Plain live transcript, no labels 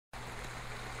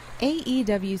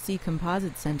AEWC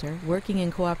Composites Center, working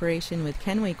in cooperation with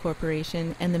Kenway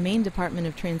Corporation and the Maine Department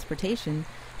of Transportation,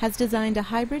 has designed a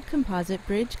hybrid composite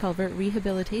bridge culvert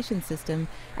rehabilitation system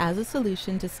as a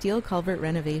solution to steel culvert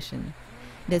renovation.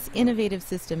 This innovative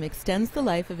system extends the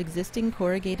life of existing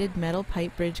corrugated metal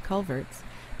pipe bridge culverts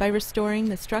by restoring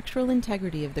the structural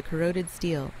integrity of the corroded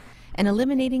steel and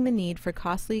eliminating the need for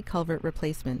costly culvert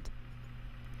replacement.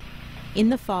 In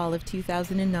the fall of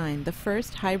 2009, the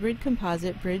first hybrid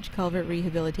composite bridge culvert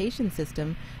rehabilitation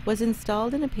system was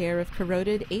installed in a pair of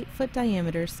corroded 8-foot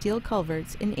diameter steel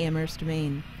culverts in Amherst,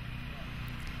 Maine.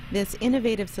 This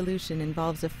innovative solution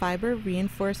involves a fiber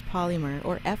reinforced polymer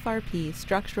or FRP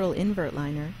structural invert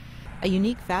liner, a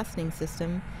unique fastening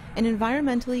system, and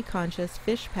environmentally conscious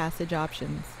fish passage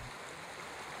options.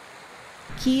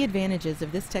 Key advantages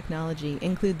of this technology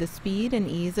include the speed and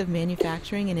ease of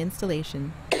manufacturing and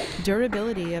installation,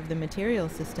 durability of the material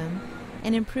system,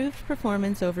 and improved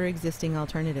performance over existing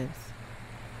alternatives.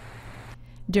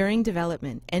 During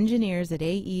development, engineers at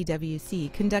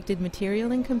AEWC conducted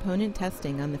material and component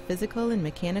testing on the physical and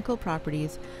mechanical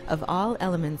properties of all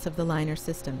elements of the liner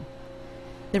system.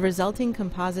 The resulting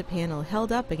composite panel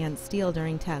held up against steel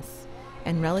during tests,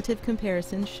 and relative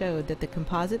comparisons showed that the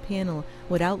composite panel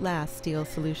would outlast steel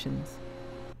solutions.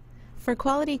 For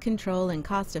quality control and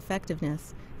cost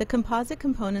effectiveness, the composite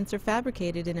components are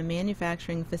fabricated in a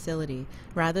manufacturing facility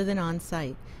rather than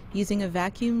on-site, using a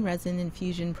vacuum resin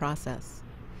infusion process.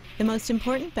 The most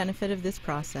important benefit of this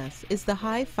process is the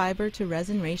high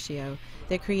fiber-to-resin ratio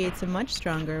that creates a much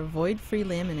stronger, void-free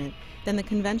laminate than the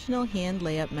conventional hand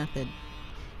layup method.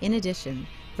 In addition,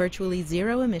 virtually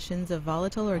zero emissions of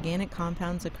volatile organic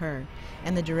compounds occur,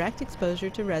 and the direct exposure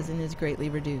to resin is greatly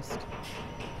reduced.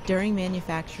 During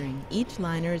manufacturing, each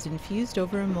liner is infused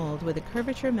over a mold with a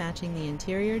curvature matching the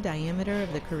interior diameter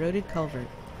of the corroded culvert.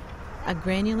 A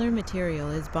granular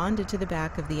material is bonded to the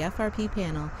back of the FRP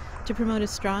panel to promote a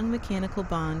strong mechanical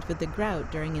bond with the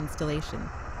grout during installation.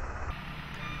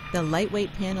 The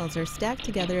lightweight panels are stacked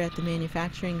together at the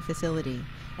manufacturing facility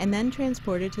and then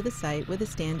transported to the site with a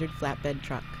standard flatbed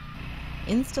truck.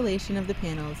 Installation of the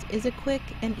panels is a quick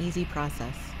and easy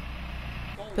process.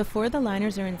 Before the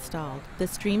liners are installed, the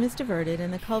stream is diverted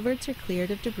and the culverts are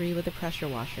cleared of debris with a pressure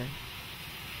washer.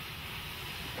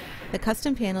 The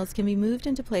custom panels can be moved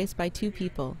into place by 2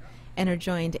 people and are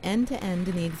joined end to end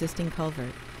in the existing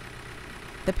culvert.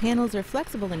 The panels are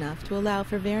flexible enough to allow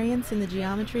for variance in the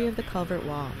geometry of the culvert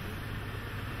wall.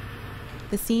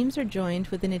 The seams are joined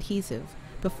with an adhesive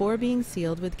before being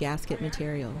sealed with gasket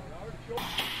material.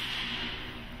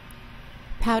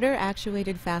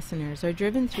 Powder-actuated fasteners are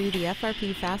driven through the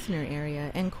FRP fastener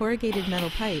area and corrugated metal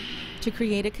pipe to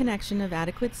create a connection of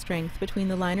adequate strength between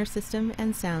the liner system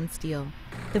and sound steel.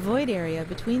 The void area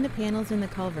between the panels and the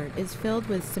culvert is filled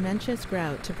with cementitious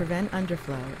grout to prevent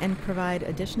underflow and provide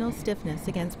additional stiffness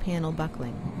against panel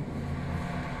buckling.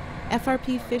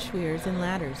 FRP fish weirs and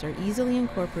ladders are easily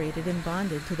incorporated and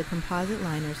bonded to the composite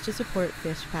liners to support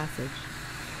fish passage.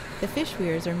 The fish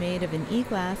weirs are made of an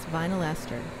E-glass vinyl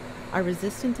ester, are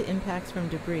resistant to impacts from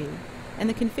debris, and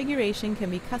the configuration can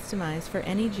be customized for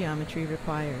any geometry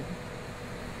required.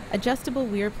 Adjustable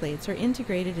weir plates are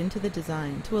integrated into the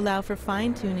design to allow for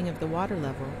fine-tuning of the water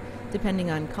level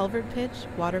depending on culvert pitch,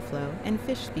 water flow, and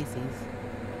fish species.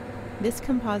 This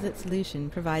composite solution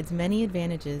provides many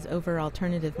advantages over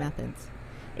alternative methods.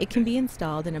 It can be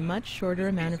installed in a much shorter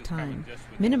amount of time,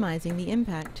 minimizing the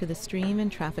impact to the stream and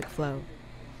traffic flow.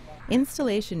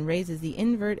 Installation raises the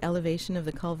invert elevation of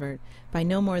the culvert by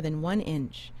no more than 1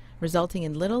 inch, resulting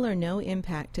in little or no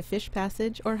impact to fish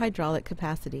passage or hydraulic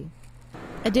capacity.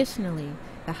 Additionally,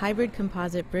 the hybrid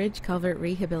composite bridge culvert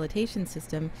rehabilitation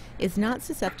system is not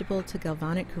susceptible to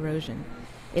galvanic corrosion.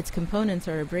 Its components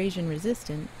are abrasion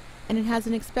resistant, and it has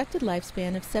an expected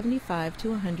lifespan of 75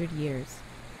 to 100 years.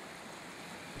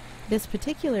 This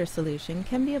particular solution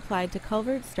can be applied to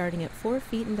culverts starting at 4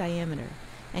 feet in diameter,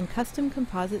 and custom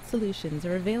composite solutions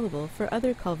are available for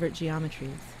other culvert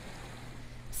geometries.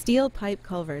 Steel pipe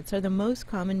culverts are the most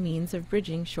common means of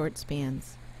bridging short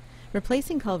spans.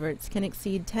 Replacing culverts can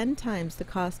exceed 10 times the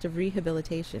cost of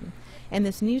rehabilitation, and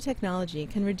this new technology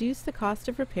can reduce the cost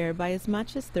of repair by as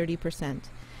much as 30%,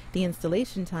 the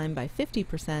installation time by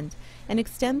 50%, and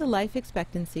extend the life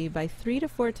expectancy by 3 to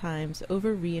 4 times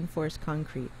over reinforced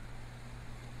concrete.